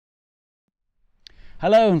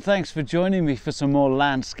Hello and thanks for joining me for some more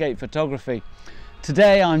landscape photography.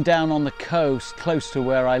 Today I'm down on the coast close to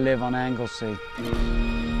where I live on Anglesey.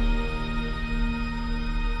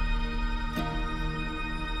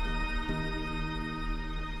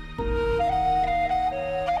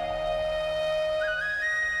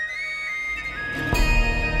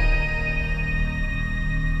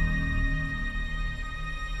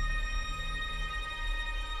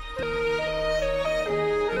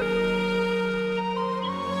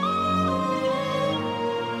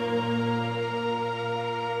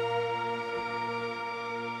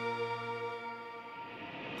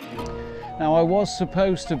 Now I was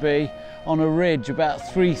supposed to be on a ridge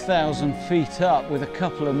about 3,000 feet up with a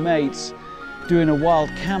couple of mates doing a wild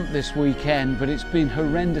camp this weekend, but it's been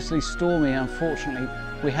horrendously stormy. Unfortunately,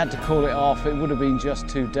 we had to call it off. It would have been just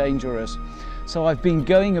too dangerous. So I've been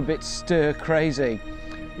going a bit stir crazy.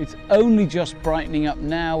 It's only just brightening up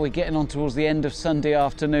now. We're getting on towards the end of Sunday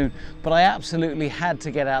afternoon, but I absolutely had to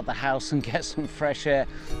get out the house and get some fresh air,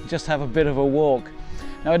 just have a bit of a walk.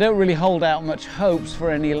 Now I don't really hold out much hopes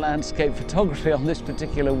for any landscape photography on this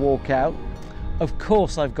particular walkout. Of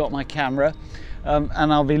course I've got my camera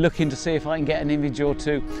and I'll be looking to see if I can get an image or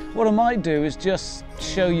two. What I might do is just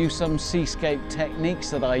show you some seascape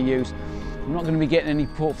techniques that I use. I'm not going to be getting any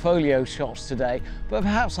portfolio shots today, but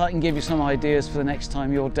perhaps I can give you some ideas for the next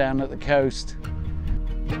time you're down at the coast.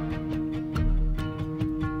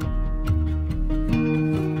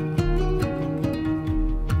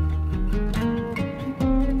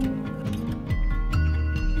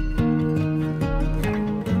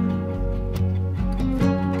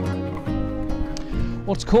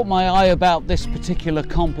 What's caught my eye about this particular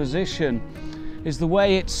composition is the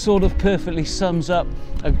way it sort of perfectly sums up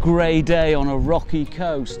a grey day on a rocky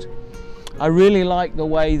coast. I really like the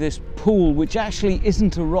way this pool, which actually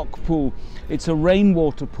isn't a rock pool, it's a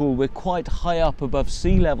rainwater pool. We're quite high up above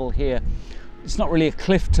sea level here. It's not really a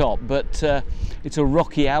cliff top, but it's a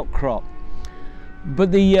rocky outcrop.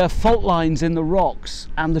 But the fault lines in the rocks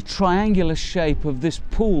and the triangular shape of this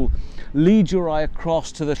pool lead your eye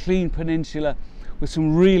across to the Llŷn Peninsula with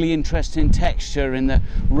some really interesting texture in the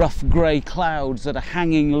rough grey clouds that are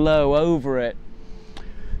hanging low over it.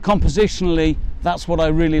 Compositionally, that's what I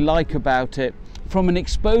really like about it. From an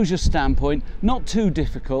exposure standpoint, not too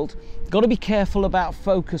difficult. Got to be careful about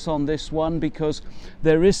focus on this one because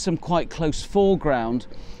there is some quite close foreground,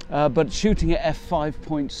 but shooting at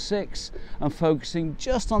f5.6 and focusing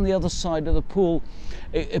just on the other side of the pool,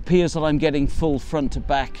 it appears that I'm getting full front to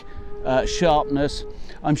back sharpness.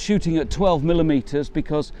 I'm shooting at 12mm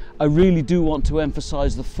because I really do want to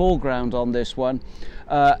emphasize the foreground on this one,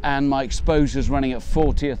 and my exposure is running at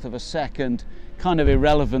 40th of a second. Kind of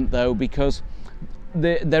irrelevant though, because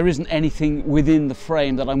there isn't anything within the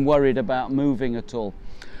frame that I'm worried about moving at all.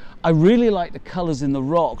 I really like the colors in the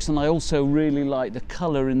rocks, and I also really like the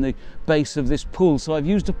color in the base of this pool, so I've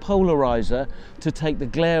used a polarizer to take the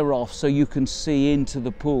glare off so you can see into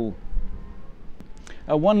the pool.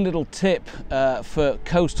 One little tip for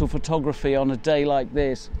coastal photography on a day like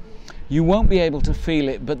this: you won't be able to feel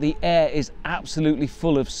it, but the air is absolutely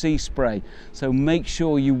full of sea spray, so make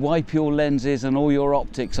sure you wipe your lenses and all your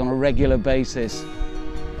optics on a regular basis.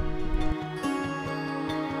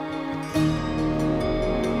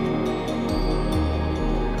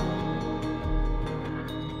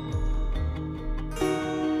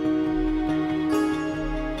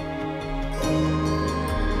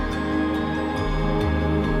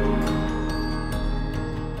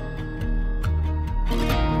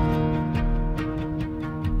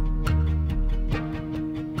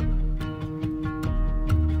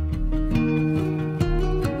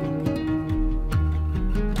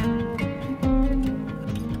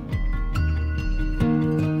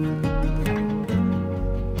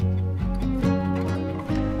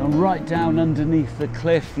 Right down underneath the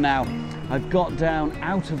cliff now. I've got down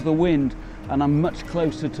out of the wind and I'm much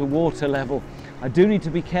closer to water level. I do need to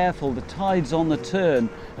be careful, the tide's on the turn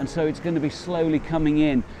and so it's going to be slowly coming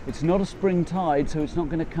in. It's not a spring tide, so it's not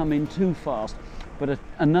going to come in too fast. But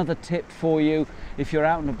another tip for you, if you're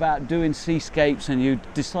out and about doing seascapes and you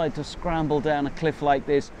decide to scramble down a cliff like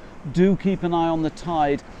this, do keep an eye on the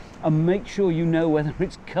tide and make sure you know whether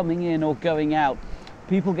it's coming in or going out.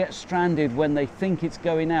 People get stranded when they think it's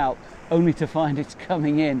going out, only to find it's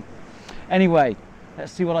coming in. Anyway,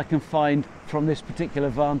 let's see what I can find from this particular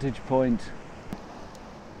vantage point.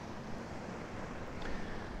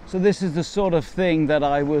 So this is the sort of thing that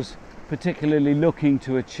I was particularly looking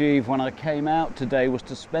to achieve when I came out today, was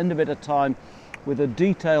to spend a bit of time with a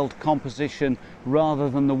detailed composition rather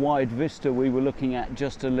than the wide vista we were looking at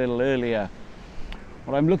just a little earlier.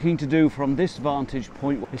 What I'm looking to do from this vantage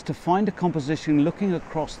point is to find a composition looking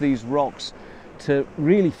across these rocks to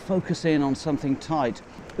really focus in on something tight.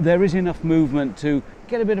 There is enough movement to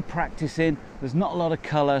get a bit of practice in. There's not a lot of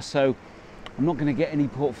colour, so I'm not going to get any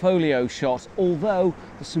portfolio shots, although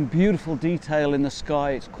there's some beautiful detail in the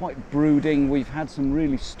sky. It's quite brooding. We've had some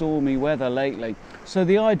really stormy weather lately. So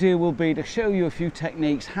the idea will be to show you a few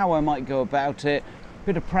techniques, how I might go about it, a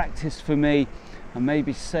bit of practice for me, and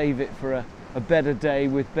maybe save it for a better day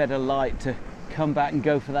with better light to come back and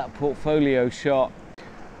go for that portfolio shot.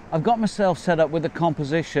 I've got myself set up with a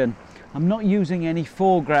composition. I'm not using any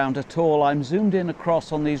foreground at all. I'm zoomed in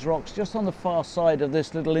across on these rocks just on the far side of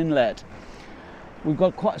this little inlet. We've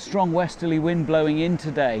got quite a strong westerly wind blowing in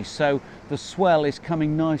today, so the swell is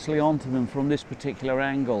coming nicely onto them from this particular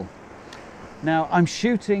angle. Now I'm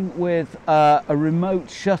shooting with a remote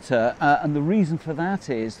shutter, and the reason for that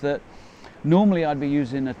is that normally I'd be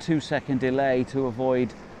using a 2-second delay to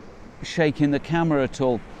avoid shaking the camera at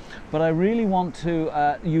all, but I really want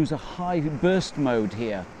to use a high burst mode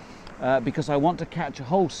here because I want to catch a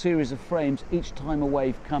whole series of frames each time a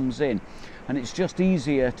wave comes in. And it's just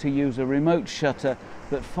easier to use a remote shutter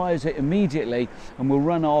that fires it immediately and will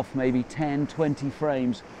run off maybe 10-20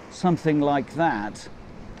 frames, something like that,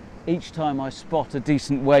 each time I spot a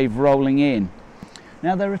decent wave rolling in.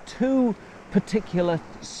 Now there are two particular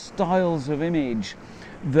styles of image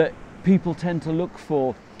that people tend to look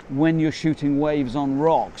for when you're shooting waves on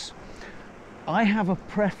rocks. I have a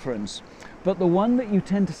preference, but the one that you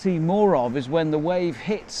tend to see more of is when the wave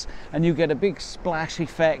hits and you get a big splash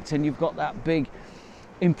effect and you've got that big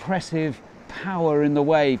impressive power in the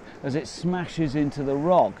wave as it smashes into the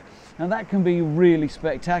rock. Now that can be really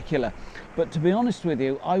spectacular, but to be honest with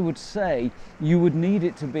you, I would say you would need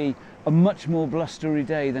it to be a much more blustery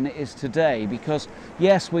day than it is today, because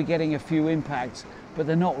yes, we're getting a few impacts, but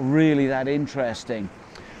they're not really that interesting.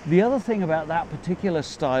 The other thing about that particular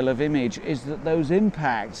style of image is that those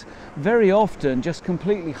impacts very often just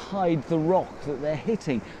completely hide the rock that they're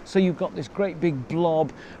hitting. So you've got this great big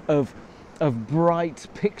blob of bright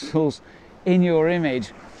pixels in your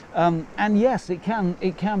image. And yes, it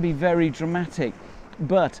can be very dramatic.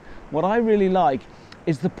 But what I really like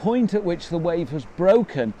is the point at which the wave has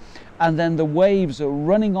broken and then the waves are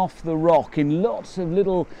running off the rock in lots of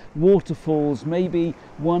little waterfalls, maybe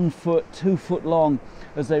 1 foot, 2 foot long,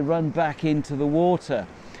 as they run back into the water.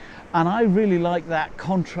 And I really like that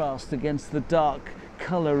contrast against the dark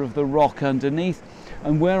colour of the rock underneath.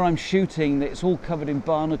 And where I'm shooting, it's all covered in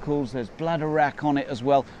barnacles, there's bladderwrack on it as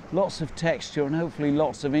well, lots of texture and hopefully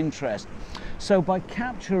lots of interest. So by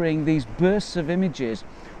capturing these bursts of images,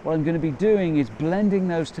 what I'm going to be doing is blending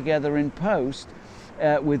those together in post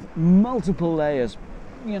with multiple layers,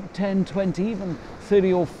 10, 20, even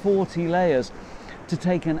 30 or 40 layers, to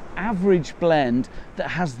take an average blend that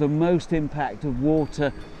has the most impact of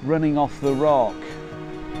water running off the rock.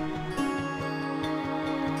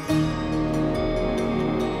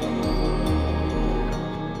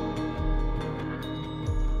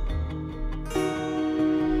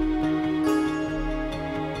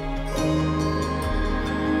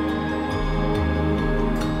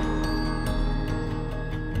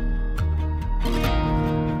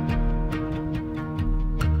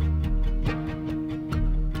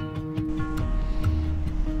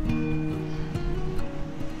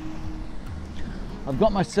 I've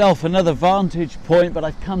got myself another vantage point, but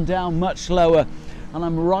I've come down much lower and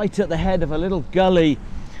I'm right at the head of a little gully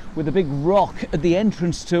with a big rock at the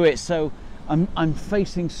entrance to it, so I'm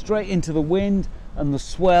facing straight into the wind and the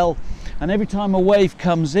swell, and every time a wave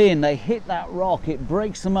comes in they hit that rock, it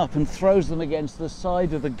breaks them up and throws them against the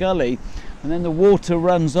side of the gully, and then the water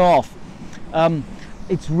runs off.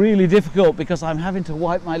 It's really difficult because I'm having to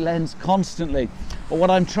wipe my lens constantly, but what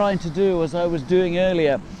I'm trying to do, as I was doing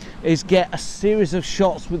earlier, is get a series of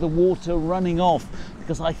shots with the water running off,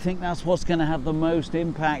 because I think that's what's going to have the most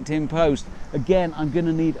impact in post. Again, I'm going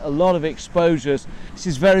to need a lot of exposures. This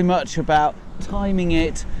is very much about timing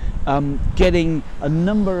it, getting a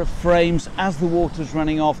number of frames as the water's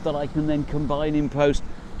running off that I can then combine in post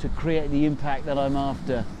to create the impact that I'm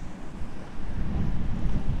after.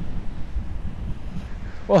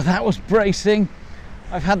 Well, that was bracing.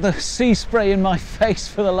 I've had the sea spray in my face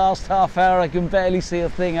for the last half hour. I can barely see a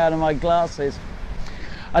thing out of my glasses.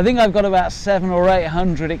 I think I've got about 700 or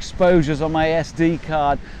 800 exposures on my SD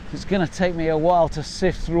card. It's going to take me a while to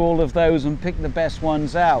sift through all of those and pick the best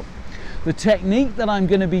ones out. The technique that I'm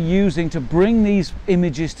going to be using to bring these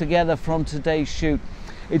images together from today's shoot,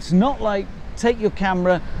 it's not like take your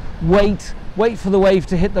camera, wait wait for the wave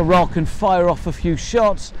to hit the rock and fire off a few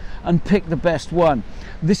shots and pick the best one.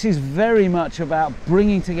 This is very much about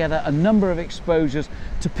bringing together a number of exposures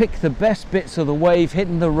to pick the best bits of the wave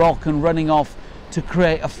hitting the rock and running off to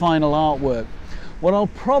create a final artwork. What I'll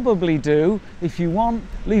probably do, if you want,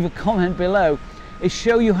 leave a comment below, is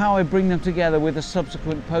show you how I bring them together with a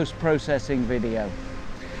subsequent post-processing video.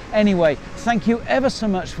 Anyway, thank you ever so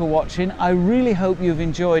much for watching. I really hope you've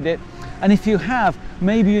enjoyed it. And if you have,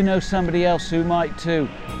 maybe you know somebody else who might too.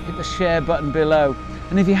 Hit the share button below.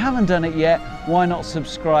 And if you haven't done it yet, why not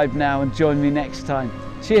subscribe now and join me next time.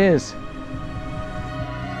 Cheers!